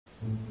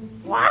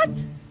What?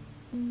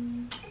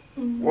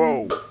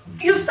 Whoa.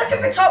 You took a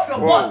picture of your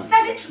butt.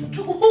 Send it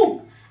to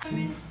who?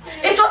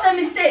 It was a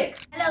mistake.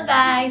 Hello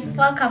guys,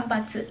 welcome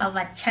back to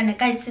our channel.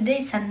 Guys,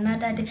 today is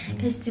another day.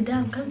 Guys, today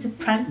I'm coming to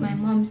prank my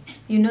mom.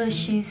 You know,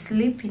 she's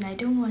sleeping. I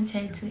don't want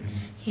her to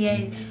hear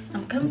it.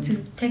 I'm coming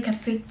to take a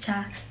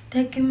picture,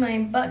 taking my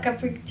back a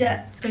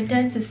picture,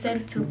 pretend to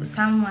send to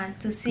someone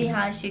to see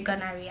how she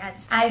gonna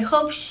react. I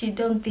hope she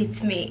don't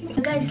beat me.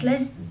 Guys,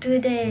 let's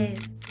do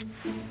this.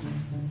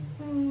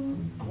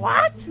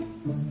 What?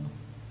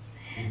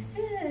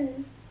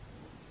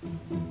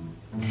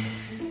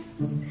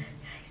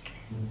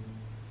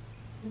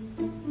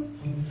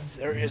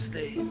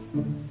 Seriously?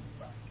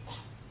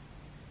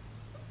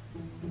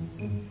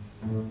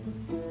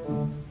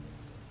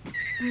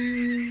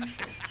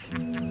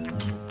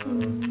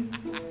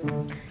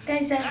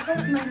 Guys, I hope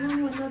my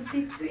mom will not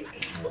beat me.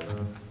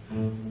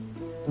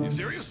 You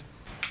serious?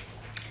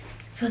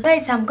 So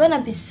guys, I'm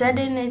gonna be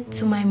sending it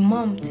to my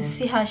mom to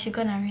see how she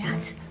gonna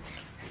react.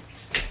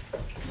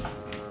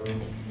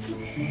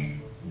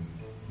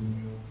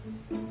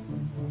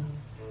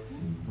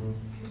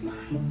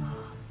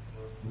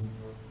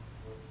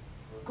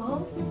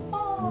 Go.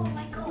 Oh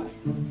my god.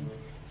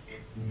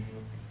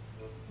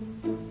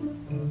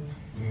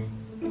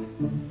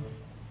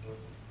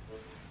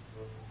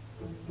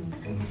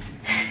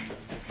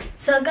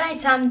 So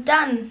guys, I'm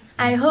done.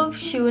 I hope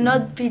she will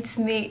not beat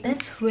me.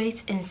 Let's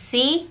wait and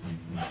see.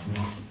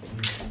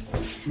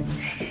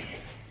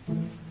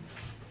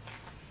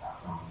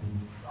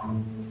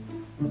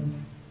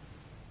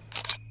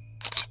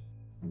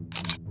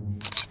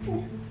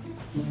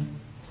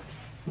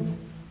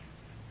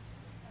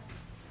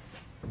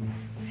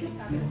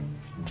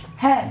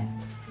 Hey,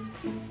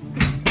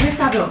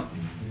 CHRISTABEL.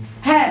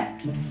 Hey,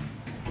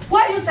 who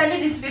are you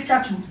sending this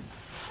picture to?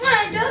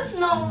 I don't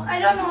know. I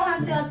don't know what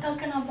you're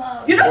talking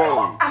about. You don't know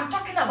what I'm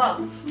talking about.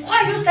 Who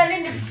are you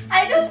sending this?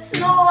 I don't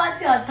know what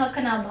you're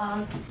talking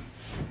about.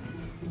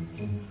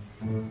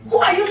 Who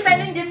are you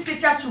sending this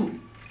picture to?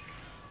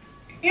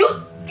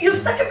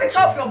 You've taken a picture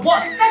of your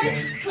butt. Send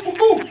it to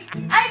who?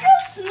 I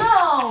don't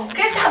know.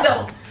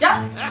 CHRISTABEL. Yes.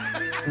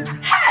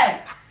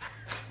 Hey,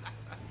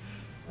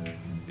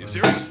 You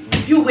serious?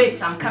 you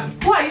wait. I'm coming.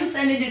 Who are you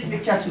sending this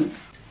picture to?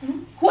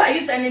 Who are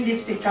you sending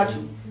this picture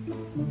to?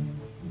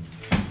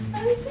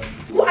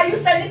 Who are you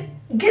sending?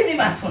 Give me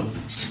my phone.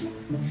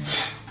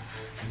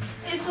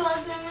 It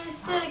was a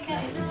mistake.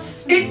 I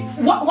don't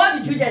know.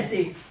 What did you just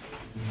say?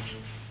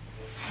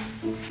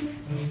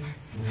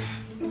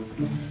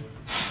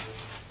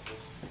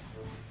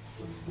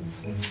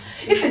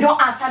 If you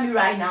don't answer me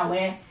right now,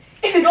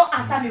 if you don't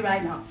answer me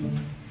right now,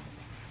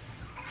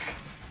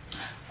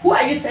 who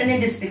are you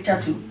sending this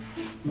picture to?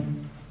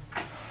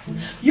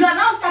 You are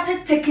now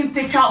started taking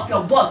picture of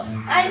your butt.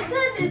 I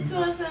said it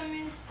was a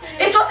mistake.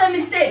 It was a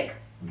mistake.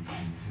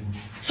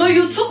 So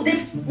you took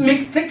this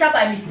picture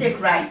by mistake,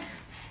 right?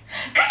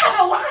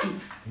 CHRISTABEL, why?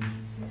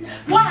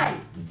 Why?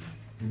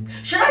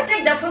 Should I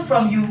take the phone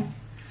from you?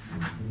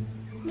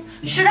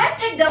 Should I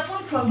take the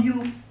phone from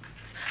you?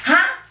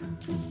 Huh?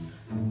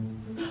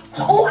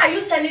 Who are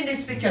you sending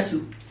this picture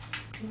to?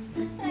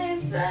 I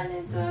said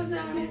it was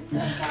a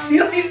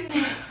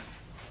mistake.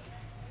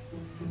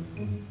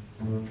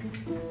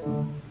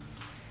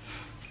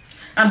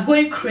 I'm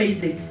going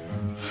crazy.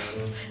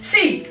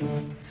 See,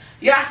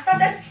 you have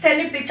started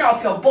sending picture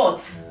of your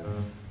butt,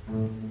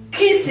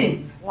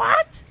 kissing.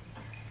 What?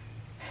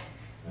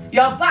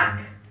 Your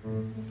back.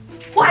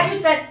 Who are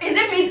you sending? Is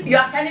it me you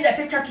are sending the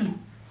picture to?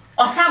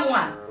 Or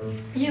someone?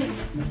 You.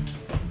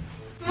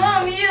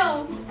 Mom,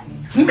 you.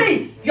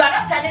 Me? You are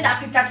not sending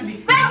that picture to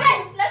me.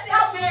 Wait, let's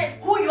Tell me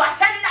who you are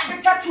sending that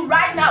picture to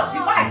right now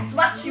before I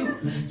smash you.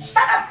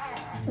 Stand up.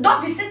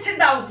 Don't be sitting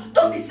down.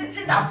 Don't be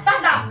sitting down.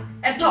 Stand up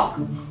and talk.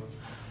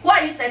 Who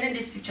are you sending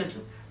this picture to?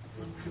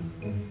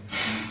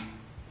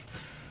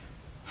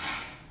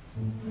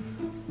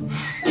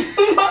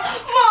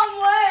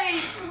 Mom,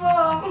 wait.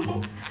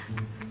 Mom.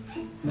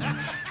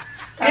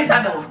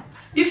 CHRISTABEL,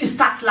 if you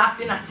start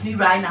laughing at me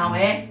right now,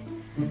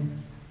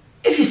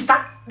 if you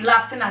start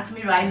laughing at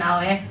me right now,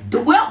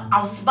 the way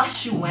I'll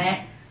smash you,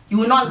 you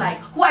will not like.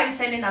 Who are you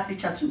sending that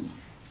picture to?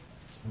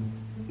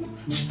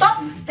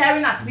 Stop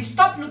staring at me.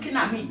 Stop looking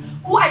at me.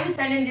 Who are you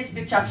sending this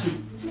picture to?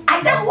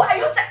 I said, who are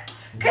you sending?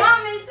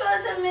 Mom, it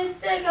was a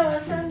mistake. I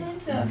was sending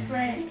to a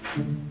friend.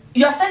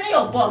 You're sending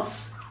your butt,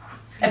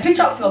 a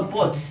picture of your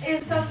butt.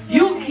 It's a friend.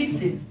 You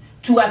kissing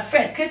to a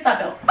friend,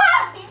 CHRISTABEL.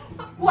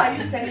 Who are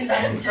you sending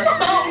that picture to?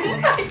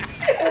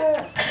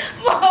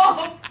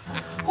 Mom.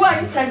 Who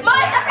are you sending?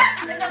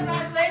 It's a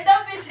prank. Wait,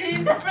 don't be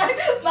cheating. It's a prank.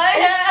 My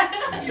hair.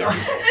 It's a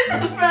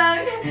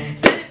prank.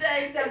 It's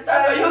a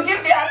prank. You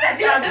give me a attack.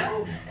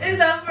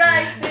 It's a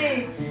prank. See.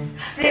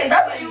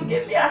 CHRISTABEL, you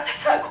give me a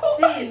attack.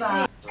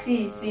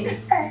 See.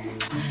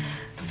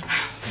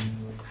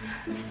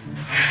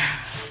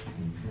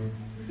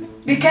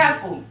 Be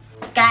careful.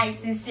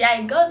 Guys, you see,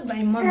 I got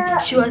my mom.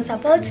 She was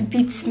about to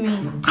beat me.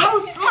 I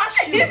will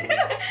smash you.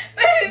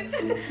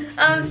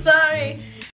 I'm sorry.